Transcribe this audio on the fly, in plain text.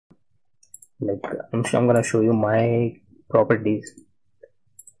Like I'm gonna show you my properties.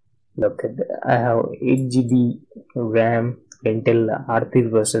 Look at I have 8 GB RAM, Intel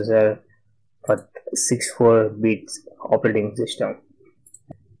R3 processor, but 64 bits operating system.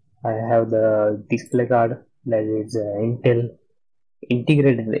 I have the display card that is Intel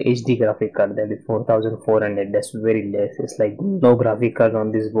integrated HD graphic card, that is 4400. That's very less. It's like no graphic card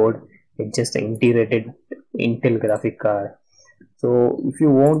on this board. It's just an integrated Intel graphic card. So if you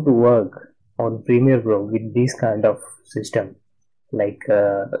want to work on Premiere Pro with this kind of system, like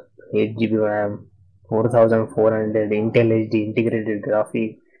 8 GB RAM, 4400 Intel HD integrated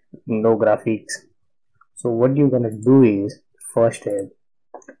graphic, no graphics. So what you're gonna do is, first step,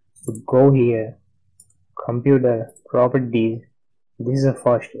 so go here, computer properties. This is the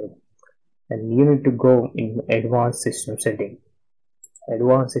first step, and you need to go in advanced system setting.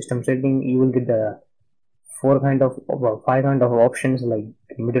 Advanced system setting, you will get the five kind of options like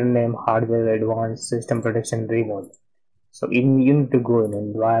middle name, hardware, advanced, system protection, remote. So you need to go in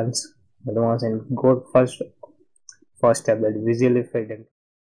advanced and go first step, that visual effect. And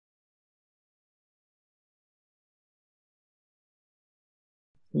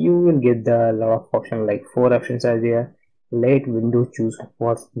you will get the lot of options, like four options are there. Let Windows choose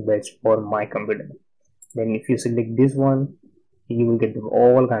what's best for my computer. Then if you select this one, you will get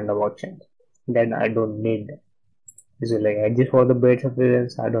all kind of options. Then I don't need. So like adjust for the best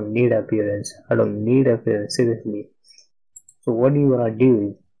appearance. I don't need appearance. I don't need appearance, seriously. So what you wanna do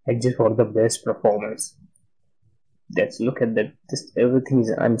is adjust for the best performance. Let's look at that. Just everything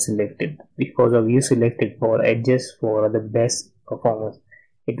is unselected because of you selected for adjust for the best performance.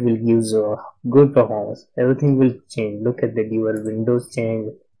 It will give good performance. Everything will change. Look at that. Your windows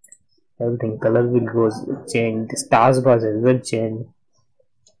change. Everything color will go change. The stars bars will change.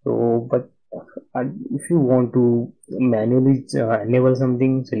 So, but if you want to manually enable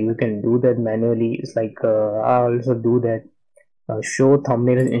something, so you can do that manually. It's like I also do that. Show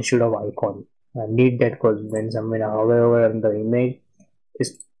thumbnail instead of icon. I need that because when someone hover over on the image,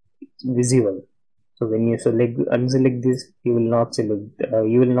 it's visible. So when you unselect this, you will not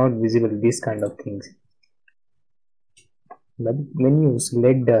you will not visible this kind of things. But when you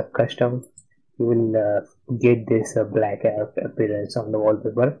select the custom, you will get this black appearance on the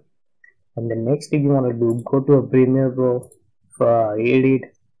wallpaper. And the next thing you want to do, go to a Premiere Pro, for edit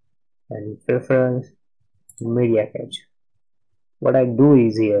and preference, media cache. What I do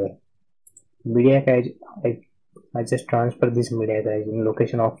is here, media cache, I just transfer this media cache in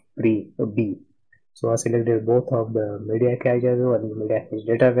location of B. So I selected both of the media cache as well and media cache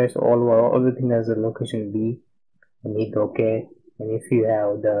data cache, all everything as a location B, and hit OK. And if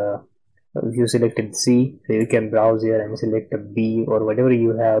you selected C, so you can browse here and select a B or whatever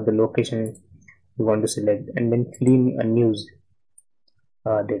you have the location you want to select, and then clean a news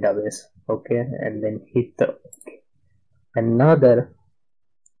database. Okay, and then hit the OK. Another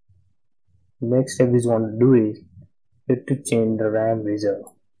next step is want to do is to change the RAM reserve.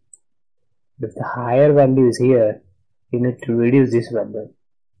 If the higher value is here, you need to reduce this value.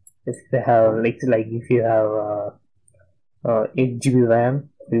 If you have like if you have 8 GB RAM,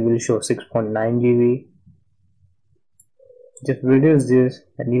 we will show 6.9 GB. Just reduce this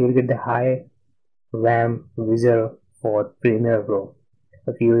and you will get the high RAM reserve for Premiere Pro.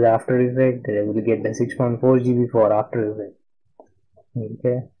 If you use After Effects, then you will get the 6.4 GB for After Effects.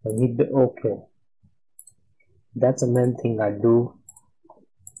 Okay, I hit the OK. That's the main thing I do.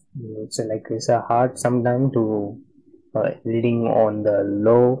 It's a hard sometimes to reading on the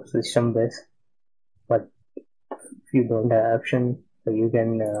low system base, but if you don't have option, so you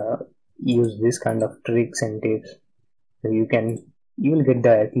can use this kind of tricks and tips. So you will get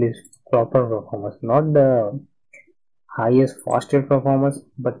the at least proper performance, not the highest fastest performance,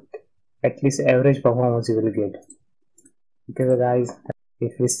 but at least average performance you will get. Okay guys,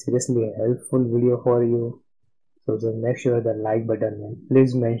 if it's seriously a helpful video for you, so just make sure the like button, and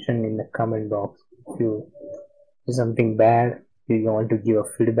please mention in the comment box if you do something bad, if you want to give a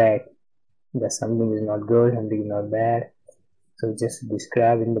feedback that something is not good, something is not bad. So just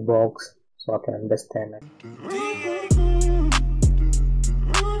describe in the box so I can understand.